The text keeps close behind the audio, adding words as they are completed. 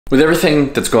With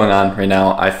everything that's going on right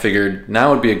now, I figured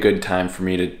now would be a good time for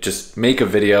me to just make a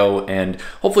video and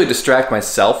hopefully distract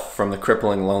myself from the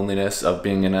crippling loneliness of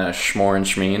being in a schmore and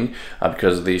schmeen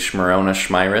because of the schmerona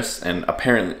schmirus, and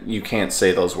apparently you can't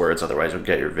say those words, otherwise you'll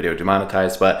get your video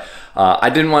demonetized, but I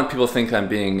didn't want people to think I'm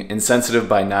being insensitive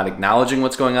by not acknowledging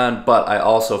what's going on, but I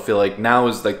also feel like now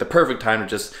is like the perfect time to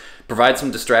just provide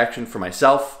some distraction for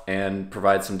myself and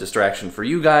provide some distraction for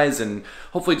you guys, and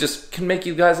hopefully just can make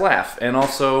you guys laugh, and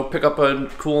also pick up a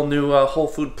cool new whole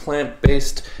food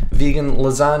plant-based vegan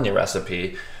lasagna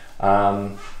recipe.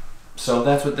 So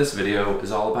that's what this video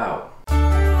is all about.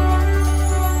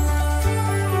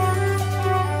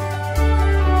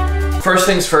 First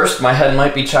things first, my head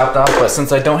might be chopped off, but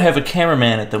since I don't have a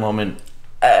cameraman at the moment,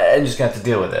 I'm just gonna have to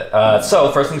deal with it.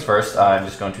 So first things first, I'm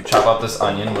just going to chop up this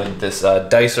onion with this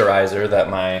dicerizer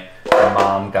that my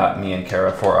mom got me and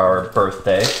Kara for our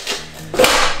birthday.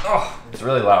 Oh, it's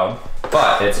really loud,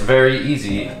 but it's very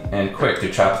easy and quick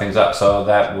to chop things up. So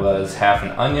that was half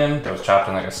an onion that was chopped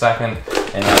in like a second,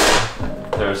 and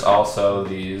then there's also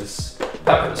these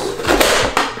peppers.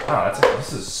 Wow,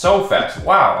 this is so fast.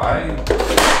 Wow,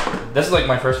 this is like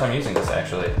my first time using this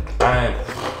actually.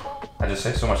 I just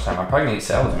save so much time. I'm probably gonna eat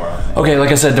salads more often. Okay,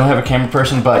 like I said, don't have a camera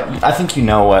person, but I think you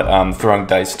know what throwing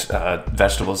diced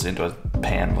vegetables into a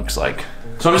pan looks like.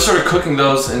 So I'm just sort of cooking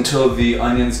those until the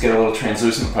onions get a little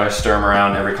translucent. Probably stir them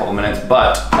around every couple minutes.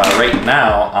 But right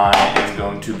now, I am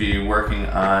going to be working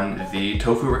on the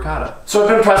tofu ricotta. So I've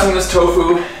been pressing this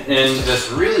tofu in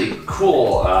this really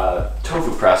cool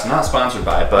tofu press. Not sponsored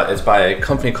by, but it's by a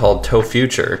company called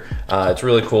ToFuture. It's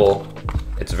really cool.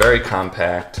 It's very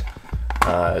compact.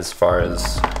 As far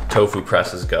as tofu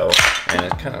presses go, and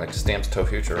it kind of like stamps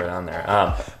ToFuture right on there.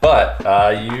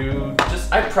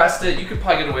 I pressed it. You could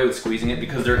probably get away with squeezing it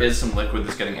because there is some liquid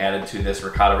that's getting added to this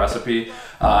ricotta recipe.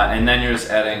 And then you're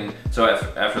just adding, so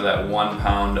after that 1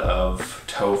 pound of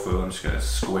tofu, I'm just gonna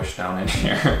squish down in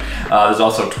here. There's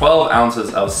also 12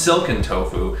 ounces of silken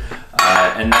tofu.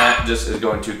 And that just is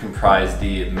going to comprise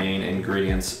the main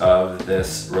ingredients of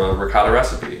this ricotta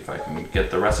recipe. If I can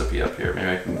get the recipe up here, maybe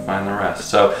I can find the rest.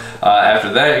 So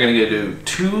after that, you're gonna do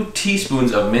 2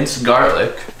 teaspoons of minced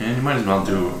garlic, and you might as well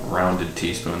do rounded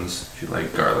teaspoons if you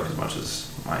like garlic as much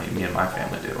as me and my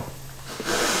family do.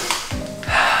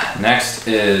 Next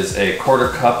is a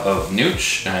 1/4 cup of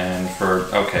nooch, and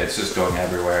okay, it's just going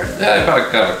everywhere. Yeah,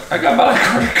 I got about a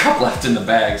 1/4 cup left in the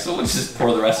bag, so let's just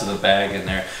pour the rest of the bag in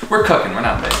there. We're cooking, we're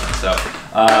not baking. So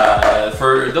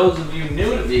for those of you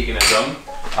new to veganism,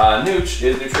 nooch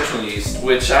is nutritional yeast,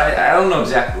 which I don't know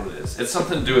exactly what it is. It's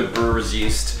something to do with brewer's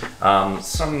yeast,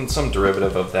 some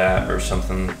derivative of that or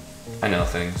something. I know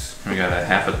things. We got a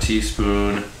 1/2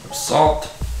 teaspoon of salt,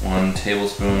 1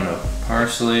 tablespoon of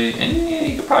parsley, and yeah,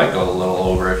 you could probably go a little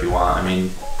over if you want. I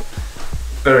mean,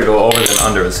 better go over than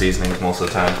under the seasonings most of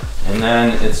the time. And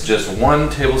then it's just 1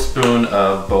 tablespoon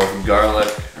of both garlic,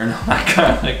 or no, not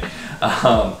garlic,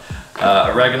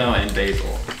 oregano and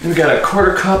basil. We got a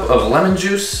 1/4 cup of lemon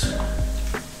juice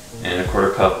and a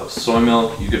 1/4 cup of soy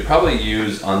milk. You could probably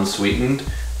use unsweetened,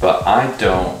 but I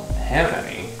don't have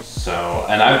any. So,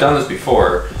 and I've done this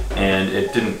before, and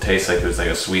it didn't taste like it was like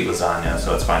a sweet lasagna,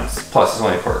 so it's fine. Plus, it's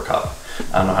only a 1/4 cup.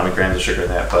 I don't know how many grams of sugar in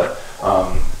that, but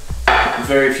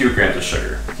very few grams of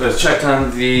sugar. So I checked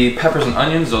on the peppers and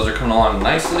onions. Those are coming along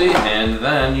nicely, and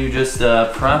then you just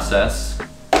process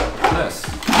this.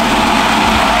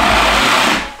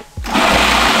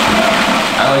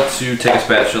 I like to take a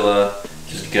spatula,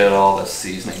 just get all the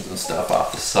seasonings and stuff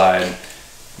off the side,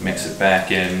 mix it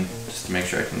back in, just to make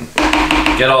sure I can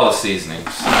get all the seasonings.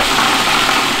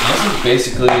 This is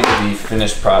basically the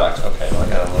finished product. Okay, well, I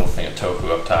got a little thing of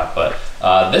tofu up top, but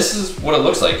this is what it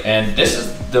looks like, and this is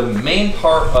the main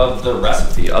part of the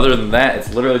recipe. Other than that, it's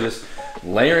literally just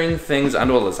layering things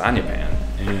onto a lasagna pan,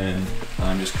 and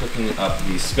I'm just cooking up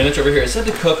the spinach over here. It said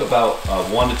to cook about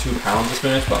 1 to 2 pounds of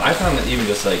spinach, but I found that even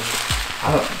just like,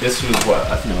 this was what,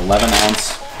 I think an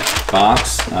 11-ounce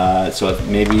box, so it's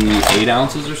maybe 8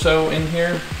 ounces or so in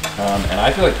here, and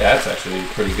I feel like that's actually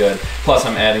pretty good. Plus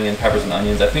I'm adding in peppers and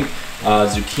onions. I think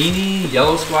zucchini,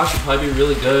 yellow squash would probably be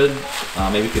really good.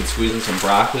 Maybe you could squeeze in some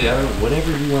broccoli, I don't know,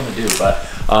 whatever you want to do. But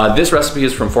this recipe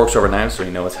is from Forks Over Knives, so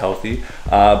you know it's healthy,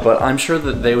 but I'm sure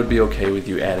that they would be okay with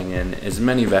you adding in as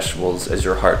many vegetables as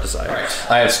your heart desires.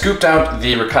 Right. I have scooped out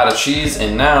the ricotta cheese,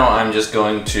 and now I'm just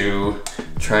going to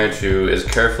try to, as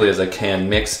carefully as I can,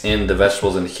 mix in the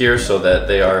vegetables in here so that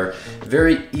they are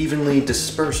very evenly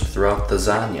dispersed throughout the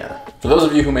lasagna. For those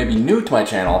of you who may be new to my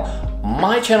channel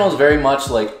is very much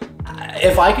like,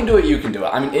 if I can do it, you can do it.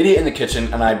 I'm an idiot in the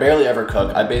kitchen, and I barely ever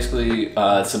cook. I basically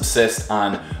subsist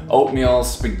on oatmeal,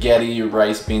 spaghetti,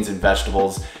 rice, beans, and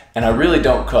vegetables. and I really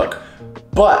don't cook.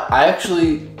 But I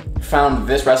actually found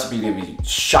this recipe to be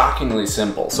shockingly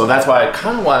simple. So that's why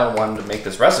I wanted to make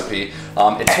this recipe.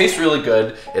 It tastes really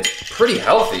good, it's pretty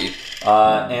healthy,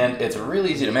 and it's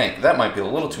really easy to make. That might be a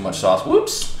little too much sauce.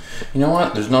 Whoops. You know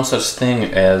what? There's no such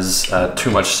thing as too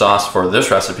much sauce for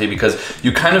this recipe, because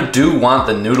you kind of do want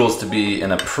the noodles to be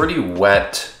in a pretty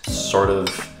wet sort of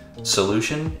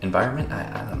solution environment.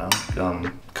 I don't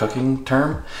know, cooking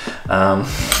term.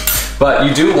 But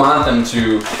you do want them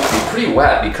to be pretty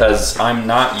wet, because I'm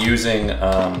not using,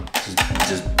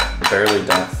 just barely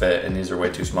don't fit, and these are way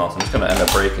too small, so I'm just gonna end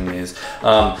up breaking these.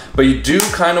 But you do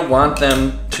kind of want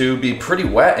them to be pretty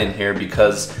wet in here,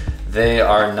 because they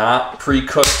are not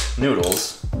pre-cooked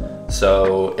noodles.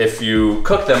 So if you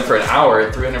cook them for an hour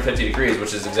at 350 degrees,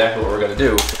 which is exactly what we're gonna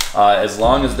do, as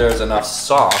long as there's enough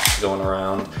sauce going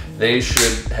around, they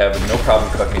should have no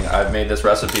problem cooking. I've made this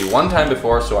recipe one time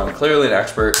before, so I'm clearly an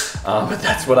expert, but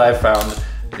that's what I found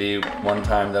the one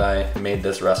time that I made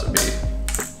this recipe.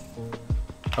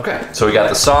 Okay, so we got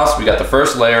the sauce, we got the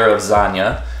first layer of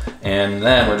lasagna, and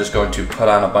then we're just going to put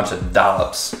on a bunch of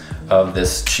dollops of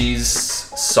this cheese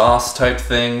sauce type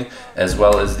thing, as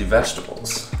well as the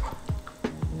vegetables.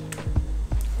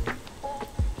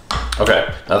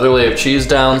 Okay, another layer of cheese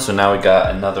down, so now we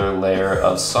got another layer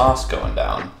of sauce going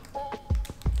down.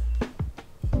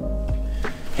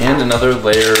 And another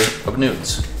layer of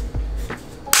nudes.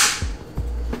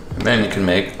 And then you can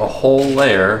make a whole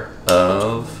layer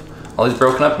of all these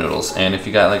broken up noodles. And if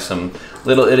you got like some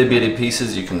little itty bitty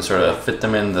pieces, you can sort of fit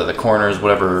them into the corners,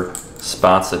 whatever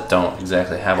spots that don't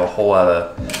exactly have a whole lot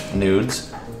of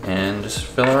nudes, and just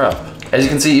fill her up. As you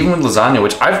can see, even with lasagna,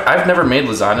 which I've never made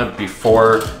lasagna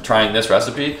before trying this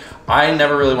recipe, I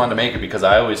never really wanted to make it because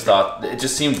I always thought it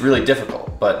just seemed really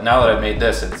difficult. But now that I've made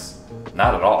this, it's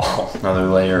not at all. Another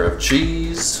layer of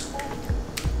cheese,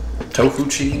 tofu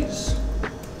cheese.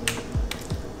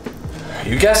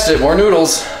 You guessed it, more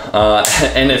noodles.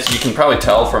 And as you can probably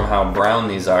tell from how brown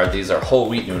these are whole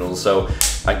wheat noodles. So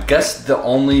I guess the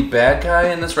only bad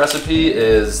guy in this recipe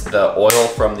is the oil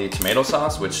from the tomato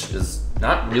sauce, which is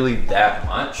not really that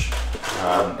much.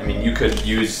 I mean, you could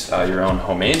use your own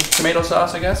homemade tomato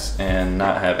sauce, I guess, and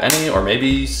not have any, or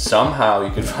maybe somehow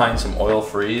you could find some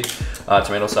oil-free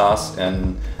tomato sauce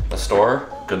in the store.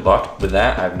 Good luck with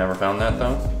that. I've never found that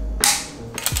though.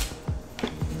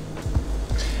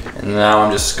 And now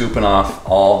I'm just scooping off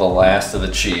all the last of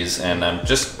the cheese, and I'm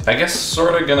just, I guess,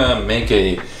 sort of gonna make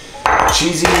a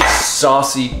cheesy,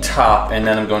 saucy top, and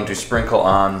then I'm going to sprinkle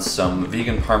on some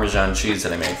vegan Parmesan cheese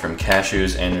that I made from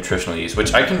cashews and nutritional yeast,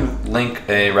 which I can link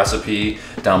a recipe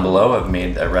down below. I've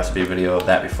made a recipe video of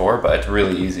that before, but it's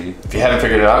really easy. If you haven't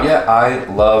figured it out yet, I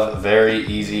love very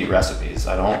easy recipes.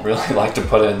 I don't really like to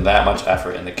put in that much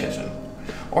effort in the kitchen,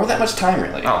 or that much time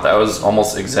really. Oh, that was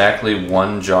almost exactly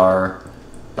 1 jar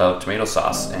of tomato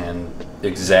sauce and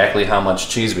exactly how much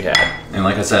cheese we had. And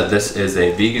like I said, this is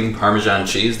a vegan Parmesan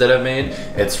cheese that I've made.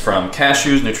 It's from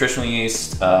cashews, nutritional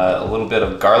yeast, a little bit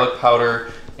of garlic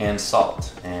powder, and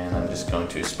salt. And I'm just going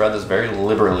to spread this very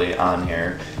liberally on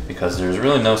here because there's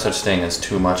really no such thing as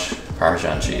too much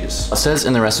Parmesan cheese. It says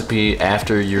in the recipe,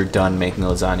 after you're done making the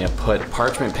lasagna, put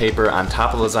parchment paper on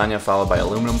top of the lasagna followed by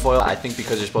aluminum foil. I think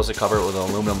because you're supposed to cover it with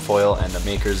aluminum foil, and the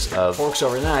makers of forks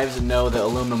over knives know that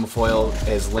aluminum foil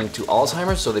is linked to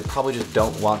Alzheimer's, so they probably just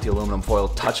don't want the aluminum foil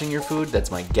touching your food.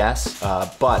 That's my guess,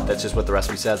 but that's just what the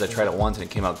recipe says. I tried it once and it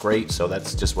came out great, so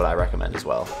that's just what I recommend as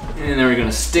well. And then we're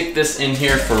gonna stick this in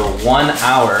here for 1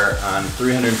 hour on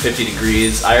 350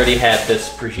 degrees. I already had this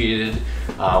preheated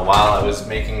while I was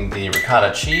making the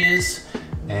ricotta cheese,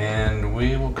 and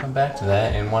we will come back to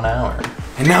that in 1 hour.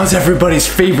 And now's everybody's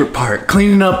favorite part,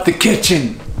 cleaning up the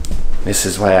kitchen. This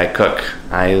is why I cook.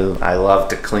 I love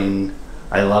to clean.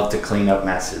 I love to clean up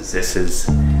messes. This is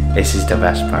the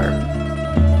best part.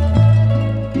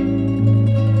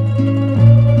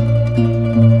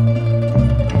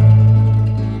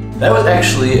 That was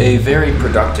actually a very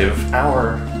productive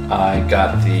hour. I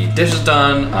got the dishes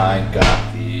done, I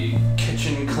got the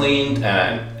kitchen cleaned,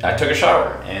 and I took a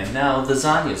shower. And now the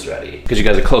lasagna's ready. Give you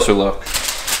guys a closer look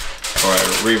before I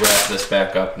rewrap this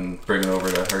back up and bring it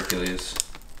over to Hercules.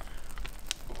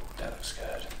 That looks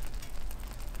good.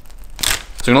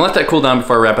 So I'm gonna let that cool down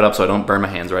before I wrap it up so I don't burn my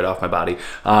hands right off my body.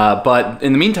 But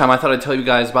in the meantime, I thought I'd tell you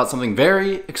guys about something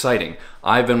very exciting.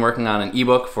 I've been working on an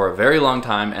ebook for a very long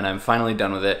time, and I'm finally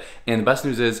done with it. And the best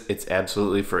news is it's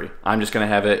absolutely free. I'm just gonna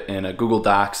have it in a Google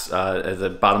Docs at the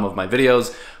bottom of my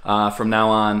videos from now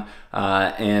on.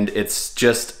 And it's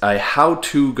just a how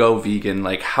to go vegan,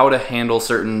 like how to handle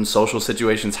certain social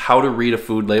situations, how to read a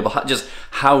food label, just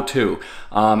how to.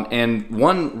 And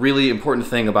one really important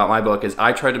thing about my book is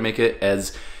I try to make it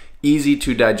as easy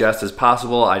to digest as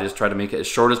possible. I just try to make it as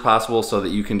short as possible so that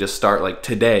you can just start like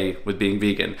today with being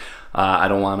vegan. I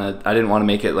didn't want to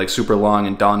make it like super long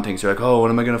and daunting. So you're like, oh,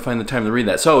 when am I going to find the time to read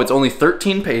that? So it's only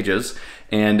 13 pages,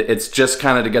 and it's just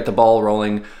kind of to get the ball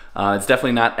rolling. It's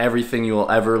definitely not everything you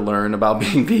will ever learn about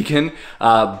being vegan,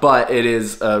 but it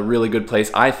is a really good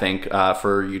place, I think,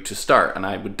 for you to start. And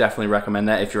I would definitely recommend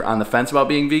that if you're on the fence about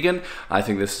being vegan. I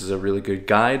think this is a really good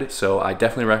guide, so I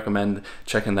definitely recommend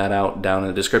checking that out down in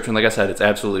the description. Like I said, it's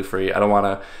absolutely free. I don't want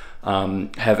to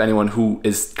have anyone who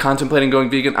is contemplating going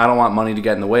vegan. I don't want money to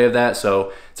get in the way of that,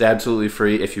 so it's absolutely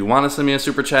free. If you want to send me a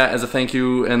super chat as a thank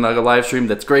you and like a live stream,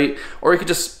 that's great. Or you could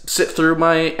just sit through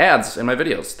my ads and my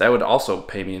videos. That would also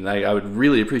pay me, and I would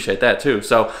really appreciate that too.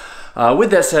 So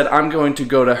with that said, I'm going to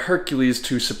go to Hercules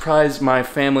to surprise my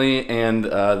family and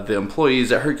the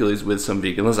employees at Hercules with some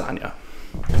vegan lasagna.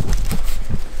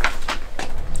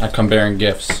 I come bearing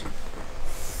gifts.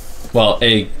 Well,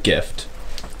 a gift.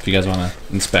 If you guys want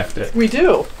to inspect it. We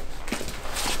do.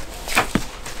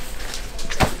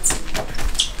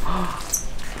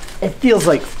 It feels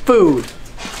like food.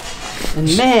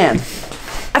 And man,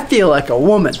 I feel like a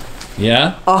woman.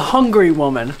 Yeah? A hungry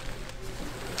woman.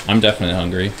 I'm definitely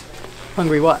hungry.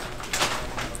 Hungry what?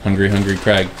 Hungry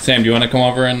Craig. Sam, do you want to come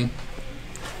over and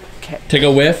take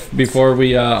a whiff before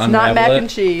we unravel not mac it? and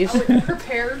cheese. Oh,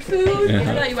 prepared food? Yeah.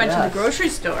 I thought you went to the grocery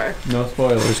store. No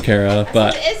spoilers, Kara.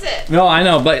 But What is it? no, I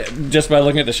know, but just by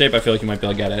looking at the shape, I feel like you might be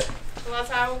able to get it. Well,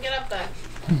 that's how I will get up there.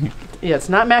 Yeah, it's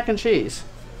not mac and cheese.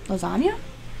 Lasagna?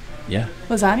 Yeah.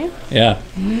 Lasagna? Yeah.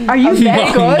 Are you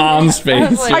that good? Mom's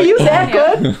face. like- Are you that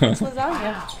good? It's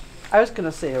lasagna. I was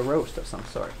gonna say a roast of some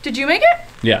sort. Did you make it?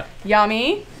 Yeah.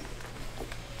 Yummy.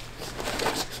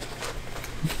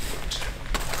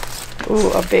 Ooh,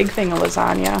 a big thing of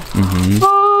lasagna. Mm-hmm.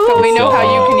 So we know how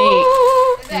you can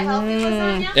eat. Is that healthy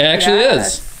lasagna? It actually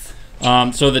Yes.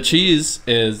 is. So the cheese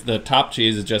is, the top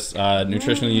cheese is just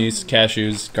nutritional yeast,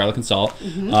 cashews, garlic, and salt.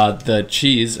 The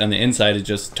cheese on the inside is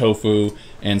just tofu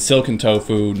and silken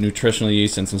tofu, nutritional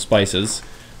yeast, and some spices.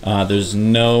 There's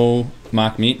no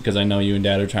mock meat because I know you and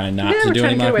Dad are trying not Yeah, to we're do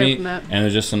trying any to get mock away meat. from that. And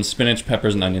there's just some spinach,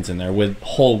 peppers, and onions in there with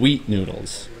whole wheat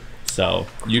noodles. So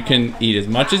you can eat as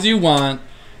much as you want,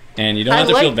 and you don't have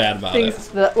to feel bad about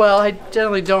it. Well, I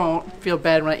generally don't feel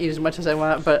bad when I eat as much as I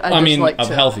want, but I just mean, like of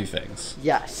to. healthy things.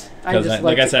 Yes. I Because, just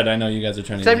like I to- said, I know you guys are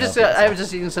trying to. So eat I'm just. healthy, I was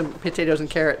just eating some potatoes and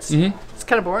carrots. It's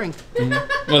kind of boring.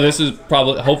 Well, this is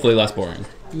probably, hopefully, less boring.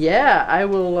 Yeah, I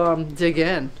will dig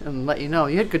in and let you know.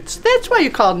 You had good. That's why you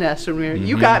called Nest when we were.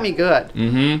 You got me good.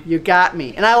 Mm-hmm. You got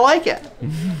me, and I like it.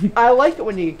 I like it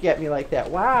when you get me like that.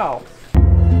 Wow.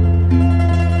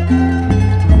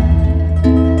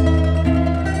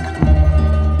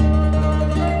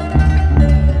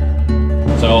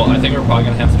 So I think we're probably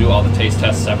gonna have to do all the taste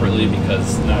tests separately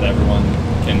because not everyone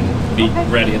can be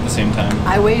ready at the same time.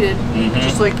 I waited,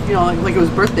 just like like it was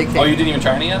birthday cake. Oh, you didn't even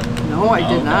try any yet? No, I Oh,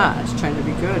 did okay. not. I was trying to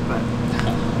be good, but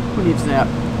who needs that?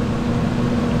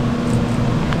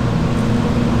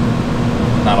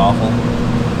 Not awful.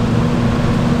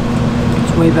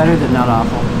 It's way better than not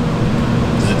awful.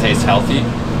 Does it taste healthy?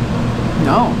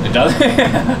 No, It does.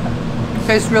 it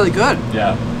tastes really good.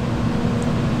 Yeah.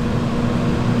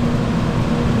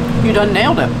 You done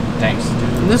nailed it. Thanks, dude.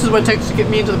 And this is what it takes to get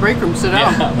me into the break room. Sit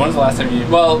down. Yeah. When's the last time you?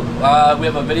 Well, we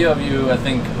have a video of you. I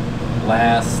think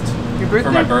Your birthday?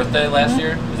 for my birthday last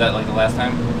year. Is that like the last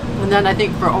time? And then I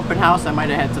think for open house, I might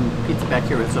have had some pizza back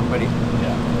here with somebody.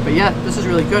 Yeah. But yeah, this is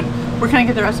really good. Where can I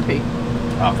get the recipe?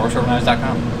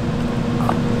 forkshortknives.com.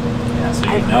 Yeah, so you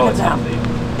I've know heard it's of them. healthy.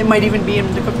 It might even be in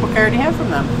the cookbook I already have from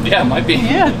them. Yeah, it might be.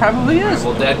 Yeah, it probably is.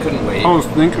 Well, Dad couldn't wait. I was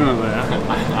thinking of that.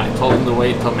 I told him to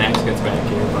wait till Max gets back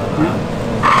here, but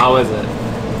how is it?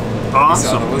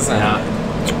 Awesome.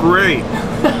 Yeah. It's great.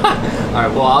 All right,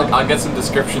 well, I'll get some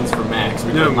descriptions from Max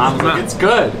because Yeah, Mom's like, it's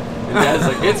good. And Dad's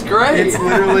like, it's great. It's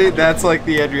literally, that's like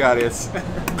the Adriatius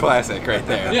classic right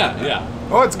there. Yeah.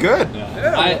 Oh, it's good.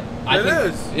 Yeah. I it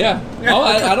think, is. Yeah. Oh,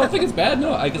 I don't think it's bad.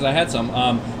 No, because I had some.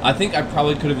 I think I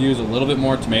probably could have used a little bit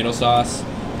more tomato sauce,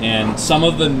 and some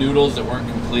of the noodles that weren't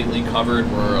completely covered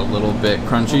were a little bit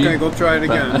crunchy. Okay, go try it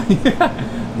again.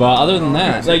 But other than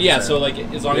that, Okay, like yeah, so- so like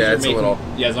as long as Yeah, you're it's a making, little-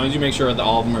 yeah, as long as you make sure that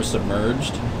all of them are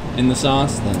submerged in the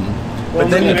sauce, then But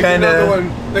then you kind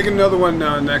of. Make another one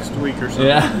next week or something.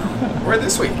 Yeah. Or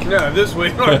this week. Yeah, this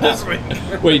week or this week.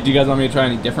 Wait, do you guys want me to try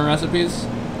any different recipes?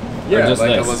 Yeah, just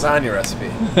like this? a lasagna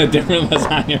recipe. A different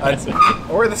lasagna recipe.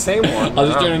 Or the same one. I'll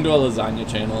just turn it into a lasagna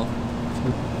channel.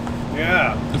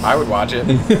 Yeah. I would watch it.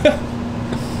 Alright,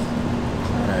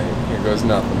 here goes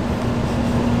nothing.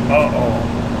 Uh-oh.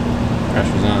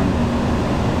 Pressure's on.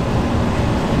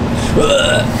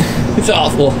 It's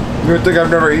awful. You would think I've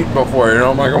never eaten before, you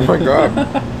know? I'm like, oh my god.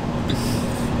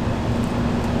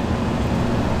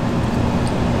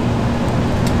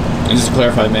 And just to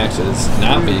clarify, Max is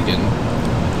not vegan.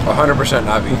 100%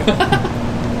 not vegan.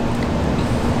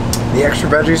 The extra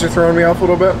veggies are throwing me off a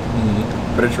little bit,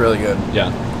 but it's really good. Yeah.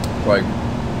 Like,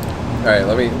 all right,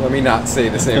 let me not say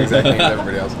the same exact thing as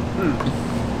everybody else.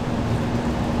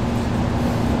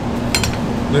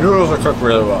 The noodles are cooked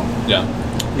really well. Yeah.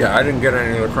 Yeah, I didn't get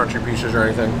any of the crunchy pieces or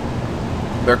anything.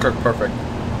 They're cooked perfect.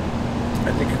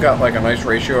 I think you got like a nice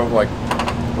ratio of like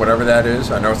whatever that is.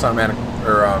 I know it's not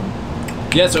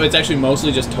Yeah, so it's actually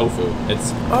mostly just tofu.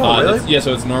 It's really? Yeah,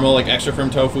 so it's normal like extra firm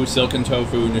tofu, silken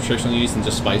tofu, nutritional yeast, and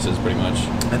just spices pretty much.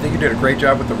 I think you did a great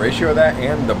job with the ratio of that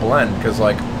and the blend because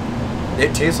like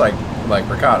it tastes like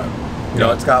ricotta. You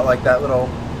know, it's got like that little.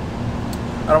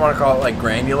 I don't want to call it like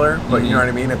granular, but you know what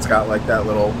I mean. It's got like that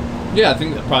little. Yeah, I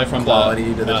think that probably from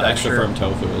quality to the extra texture. firm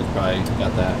tofu is probably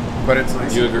got that. But it's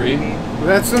nice. You agree?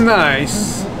 That's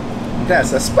nice.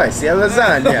 That's a spicy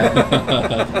lasagna.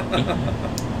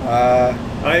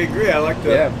 I agree. I like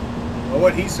the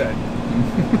what he said.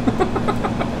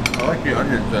 I like the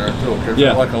onions in it too. Gives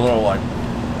Yeah. it like a little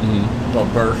little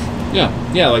burst.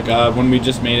 Yeah, like when we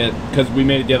just made it, because we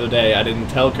made it the other day, I didn't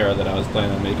tell Kara that I was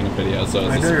planning on making a video, so it's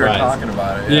a I knew surprise. you were talking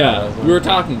about it. Yeah, we were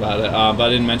talking about it, but I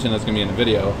didn't mention that's going to be in the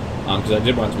video, because I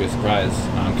did want it to be a surprise.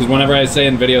 Because whenever I say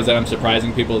in videos that I'm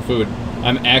surprising people with food,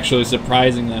 I'm actually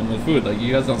surprising them with food. Like,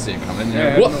 you guys don't see it coming.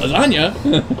 Yeah, Like, what, lasagna?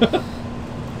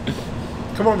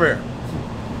 Come over here.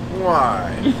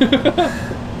 Why?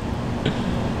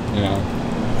 Yeah.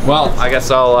 Well, I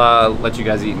guess I'll let you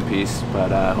guys eat in peace,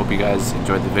 but I hope you guys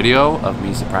enjoyed the video of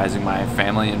me surprising my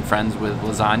family and friends with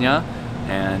lasagna,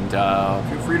 and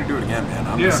Feel free to do it again, man.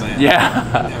 I'm just saying.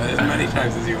 yeah. As many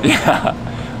times as you want. Yeah.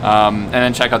 And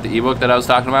then check out the ebook that I was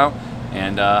talking about,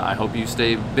 and I hope you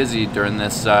stay busy during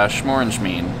this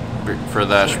Schmorenschmeen for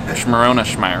the Schmarona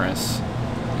Schmiris,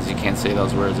 because you can't say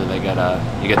those words or you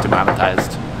get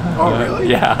demonetized. Oh, really?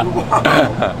 Yeah. Wow.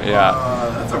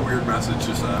 Yeah. That's a weird message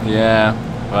to send. Yeah,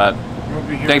 but We'll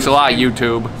be here thanks a the lot, same-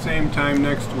 YouTube. Same time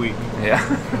next week. Yeah.